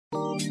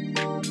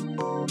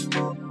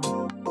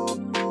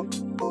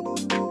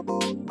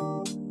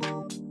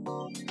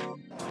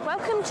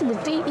Welcome to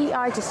the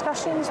DEI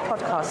Discussions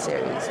podcast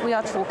series. We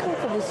are talking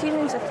for the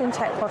Humans of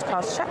FinTech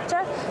podcast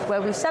chapter, where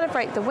we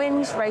celebrate the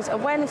wins, raise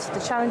awareness of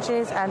the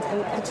challenges, and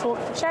lead the talk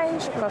for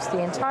change across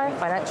the entire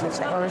financial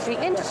technology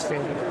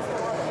industry.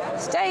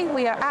 Today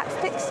we are at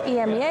FIX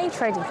EMEA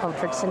Trading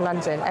Conference in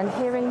London and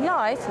hearing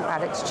live from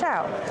Alex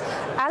Chow.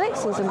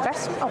 Alex is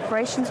Investment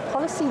Operations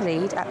Policy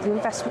Lead at the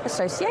Investment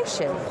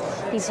Association.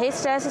 He's here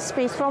today as a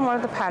speaker on one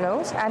of the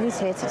panels and he's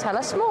here to tell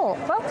us more.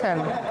 Welcome.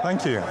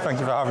 Thank you. Thank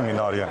you for having me,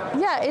 Nadia.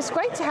 Yeah, it's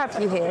great to have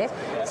you here.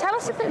 Tell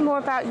us a bit more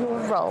about your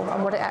role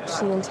and what it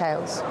actually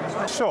entails.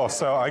 Sure.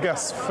 So I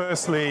guess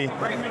firstly,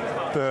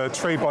 the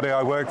trade body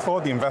I work for,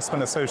 the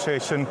Investment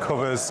Association,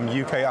 covers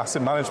UK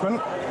asset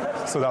management.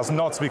 So that's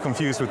not to be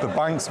confused with the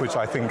banks, which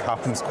I think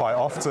happens quite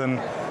often.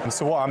 And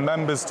so what our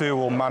members do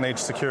will manage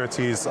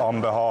securities on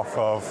behalf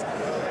of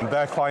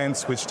their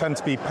clients, which tend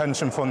to be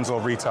pension funds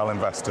or retail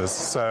investors.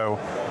 So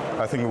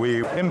I think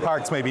we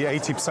impact maybe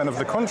 80% of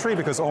the country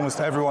because almost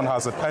everyone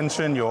has a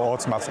pension, you're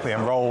automatically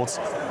enrolled.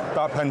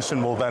 That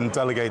pension will then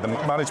delegate the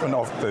management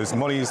of those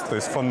monies,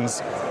 those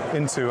funds,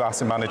 into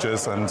asset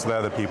managers, and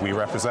they're the people we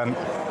represent.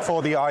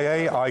 For the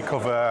IA, I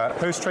cover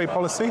post-trade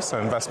policy, so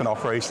investment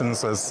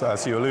operations,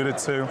 as you alluded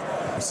to.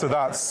 So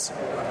that's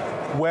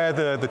where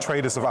the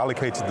traders have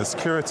allocated the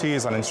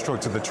securities and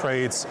instructed the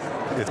trades.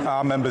 It's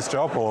our members'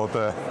 job, or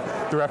the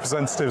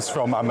representatives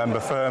from our member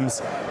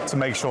firms, to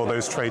make sure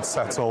those trades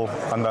settle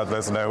and that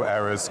there's no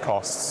errors,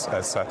 costs,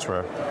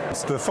 etc.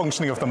 It's the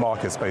functioning of the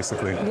markets,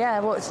 basically. Yeah,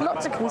 well, it's a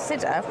lot to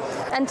consider.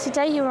 And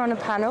today you were on a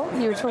panel,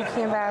 you were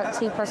talking about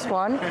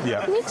T+1.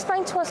 Yeah. Can you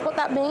explain to us what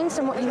that means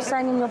and what you were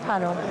saying in your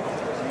panel?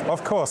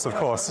 Of course.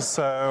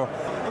 So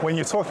when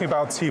you're talking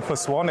about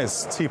T+1,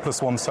 it's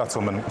T+1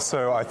 settlement.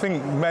 So I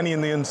think many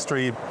in the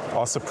industry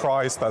are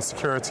surprised that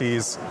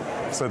securities,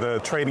 so the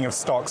trading of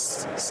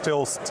stocks,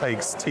 still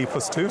takes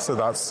T+2. So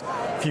that's,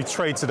 if you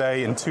trade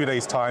today, in 2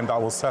 days' time,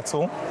 that will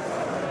settle.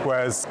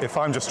 Whereas if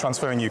I'm just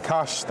transferring you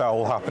cash, that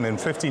will happen in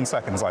 15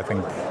 seconds, I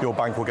think. Your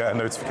bank will get a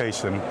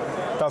notification.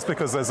 That's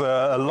because there's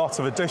a lot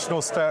of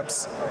additional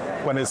steps.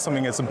 When it's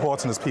something as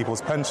important as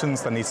people's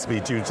pensions, there needs to be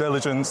due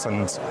diligence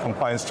and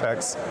compliance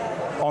checks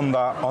on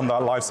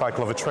that life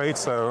cycle of a trade.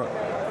 So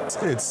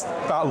it's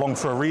that long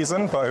for a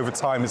reason, but over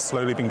time it's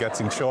slowly been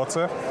getting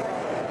shorter.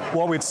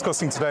 What we're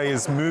discussing today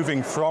is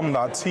moving from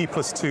that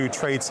T+2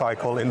 trade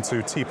cycle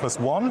into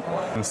T+1.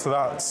 And so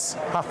that's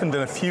happened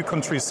in a few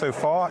countries so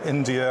far.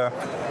 India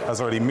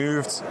has already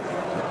moved.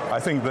 I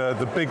think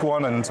the big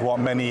one, and what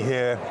many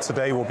here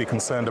today will be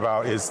concerned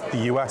about, is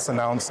the US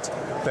announced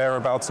they're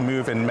about to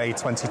move in May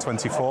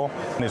 2024.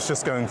 And it's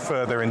just going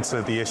further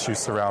into the issues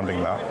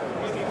surrounding that.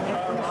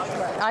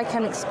 I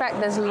can expect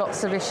there's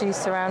lots of issues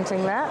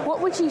surrounding that.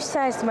 What would you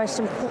say is the most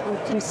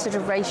important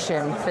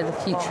consideration for the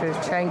future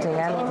of trading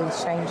and all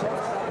these changes?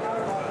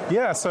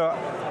 Yeah, so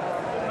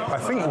I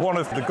think one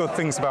of the good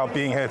things about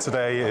being here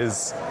today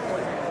is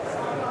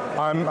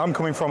I'm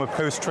coming from a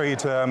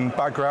post-trade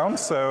background,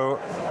 so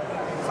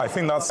I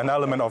think that's an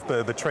element of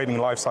the trading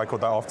life cycle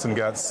that often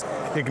gets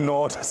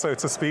ignored, so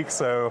to speak.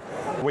 So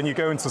when you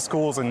go into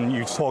schools and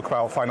you talk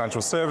about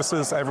financial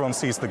services, everyone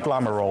sees the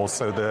glamour roles.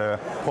 So the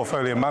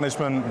portfolio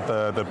management,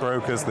 the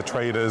brokers, the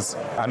traders,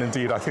 and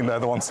indeed I think they're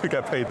the ones who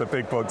get paid the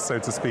big bucks, so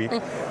to speak.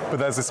 But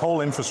there's this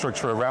whole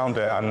infrastructure around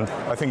it, and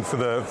I think for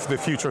the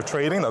future of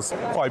trading, that's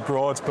quite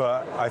broad,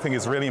 but I think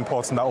it's really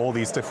important that all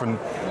these different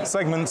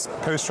segments,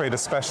 post-trade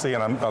especially,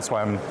 and that's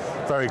why I'm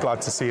very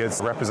glad to see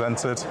it's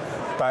represented,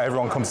 that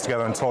everyone comes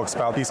together and talks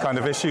about these kind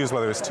of issues,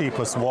 whether it's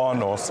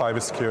T+1 or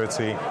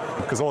cybersecurity,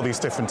 because all these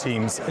different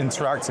teams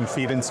interact and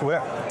feed into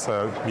it.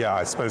 So yeah,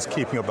 I suppose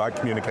keeping up that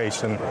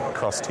communication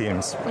across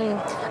teams.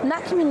 And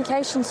that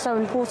communication is so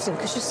important,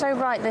 because you're so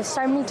right, there's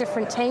so many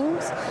different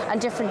teams and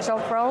different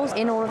job roles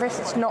in all of this.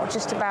 It's not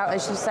just about,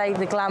 as you say,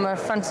 the glamour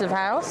front of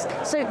house.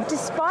 So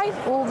despite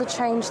all the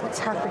change that's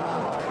happening,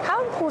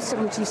 how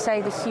important would you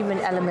say the human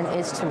element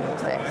is to all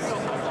of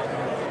this?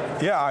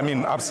 Yeah, I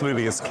mean,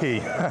 absolutely, it's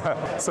key.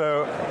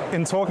 So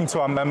in talking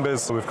to our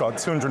members, we've got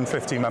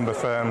 250 member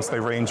firms. They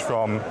range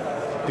from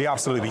the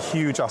absolutely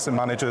huge asset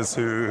managers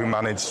who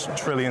manage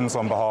trillions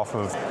on behalf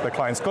of their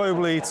clients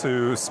globally,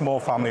 to small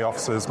family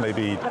offices,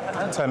 maybe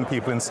 10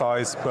 people in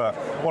size. But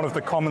one of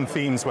the common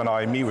themes when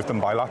I meet with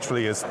them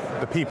bilaterally is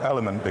the people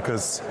element,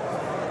 because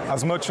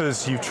as much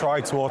as you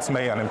try to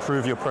automate and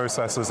improve your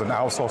processes and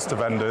outsource to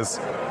vendors,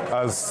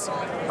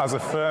 as a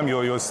firm,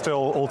 you're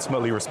still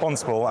ultimately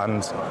responsible,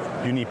 and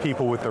you need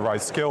people with the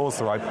right skills,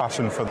 the right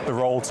passion for the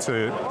role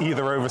to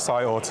either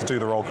oversight or to do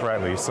the role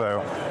correctly.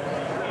 So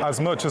as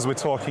much as we're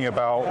talking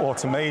about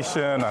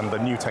automation and the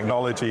new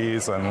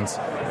technologies and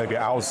maybe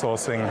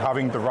outsourcing,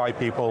 having the right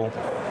people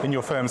in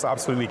your firm is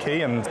absolutely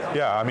key. And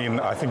yeah, I mean,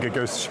 I think it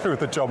goes to show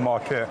the job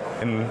market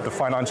in the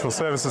financial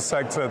services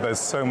sector. There's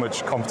so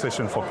much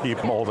competition for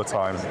people all the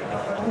time.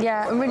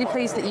 Yeah, I'm really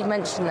pleased that you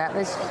mentioned that.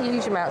 There's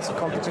huge amounts of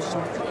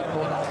competition for people.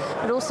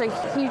 but also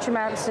huge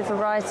amounts of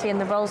variety in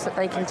the roles that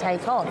they can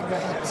take on.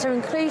 So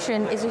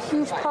inclusion is a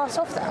huge part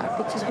of that,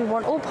 because we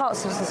want all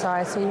parts of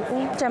society,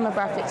 all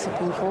demographics of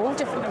people, all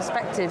different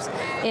perspectives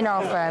in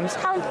our firms.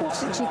 How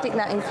important do you think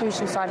that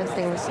inclusion side of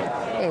things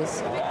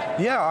is?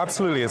 Yeah,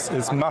 absolutely.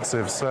 It's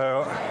massive.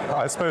 So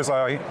I suppose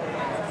I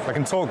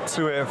can talk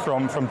to it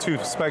from two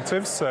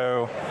perspectives.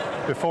 So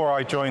before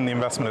I joined the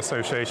Investment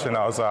Association,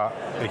 I was at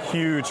a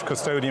huge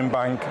custodian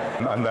bank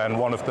and then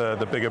one of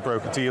the bigger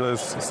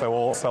broker-dealers, so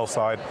all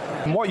sell-side.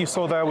 And what you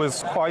saw there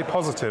was quite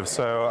positive.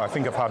 So I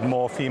think I've had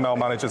more female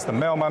managers than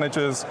male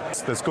managers.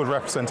 There's good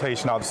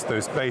representation at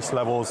those base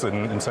levels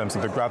in terms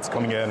of the grads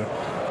coming in.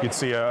 You'd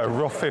see a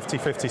rough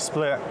 50-50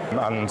 split,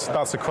 and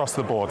that's across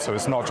the board. So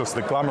it's not just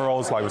the glamour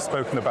roles like we've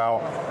spoken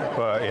about,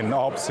 but in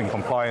ops, in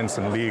compliance,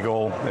 in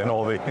legal, in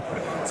all the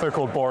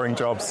so-called boring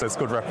jobs, there's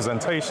good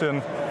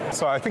representation.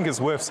 So I think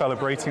it's worth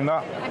celebrating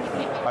that.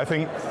 I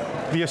think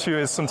the issue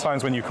is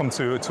sometimes when you come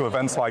to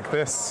events like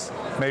this,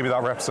 maybe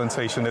that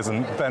representation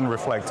isn't then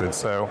reflected.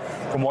 So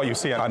from what you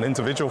see at an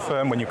individual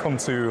firm, when you come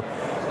to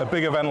a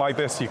big event like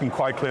this, you can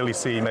quite clearly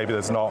see maybe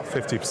there's not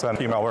 50%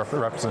 female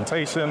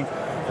representation.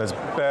 There's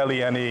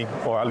barely any,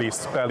 or at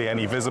least barely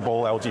any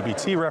visible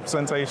LGBT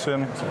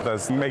representation.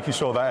 There's making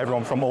sure that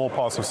everyone from all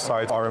parts of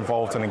society are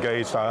involved and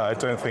engaged. I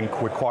don't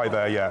think we're quite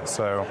there yet.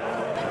 So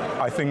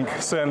I think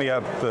certainly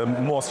at the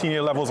more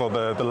senior levels, or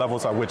the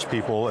levels at which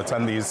people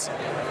attend these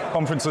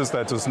conferences,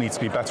 there does need to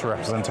be better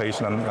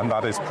representation, and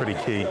that is pretty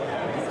key.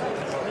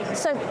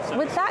 So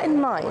with that in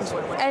mind,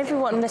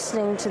 everyone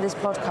listening to this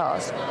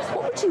podcast,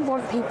 what would you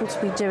want people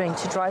to be doing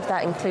to drive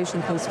that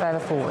inclusion piece further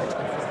forward?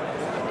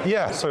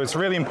 Yeah, so it's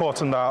really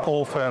important that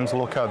all firms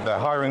look at their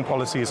hiring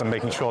policies and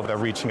making sure they're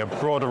reaching a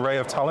broad array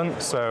of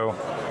talent. So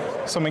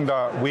something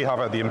that we have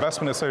at the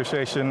Investment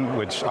Association,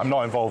 which I'm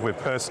not involved with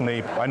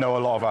personally, I know a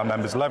lot of our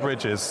members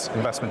leverage, is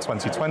Investment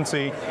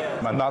 2020,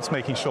 and that's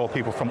making sure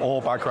people from all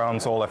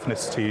backgrounds, all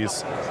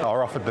ethnicities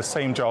are offered the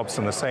same jobs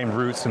and the same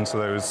routes into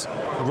those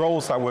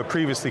roles that were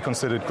previously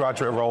considered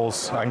graduate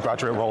roles and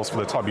graduate roles for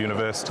the top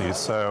universities.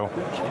 So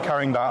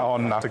carrying that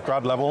on at a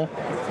grad level.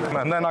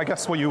 And then I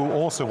guess what you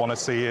also want to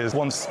see is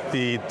once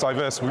the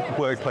diverse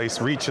workplace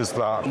reaches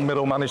that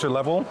middle manager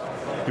level,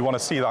 you want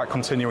to see that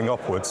continuing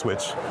upwards,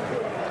 which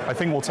I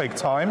think will take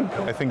time.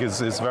 I think is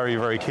very,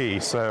 very key.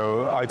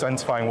 So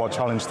identifying what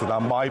challenge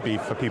that might be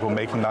for people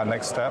making that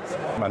next step,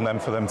 and then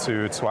for them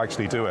to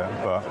actually do it.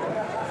 But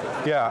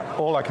yeah,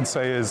 all I can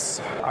say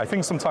is I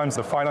think sometimes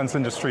the finance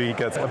industry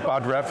gets a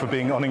bad rep for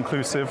being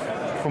uninclusive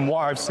from what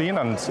I've seen,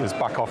 and is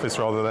back office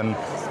rather than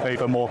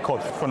maybe more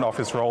cut front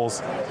office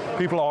roles.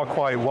 People are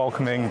quite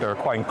welcoming, they're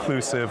quite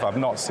inclusive. I've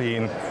not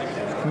seen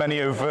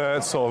many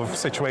overt sort of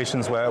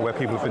situations where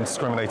people have been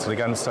discriminated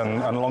against,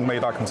 and long may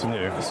that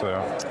continue.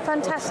 So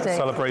fantastic.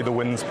 Celebrate the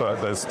wins,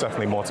 but there's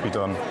definitely more to be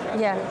done.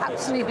 Yeah,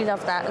 absolutely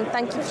love that, and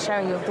thank you for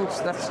sharing your thoughts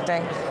with us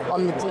today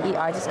on the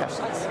DEI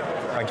discussions.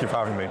 Thank you for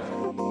having me.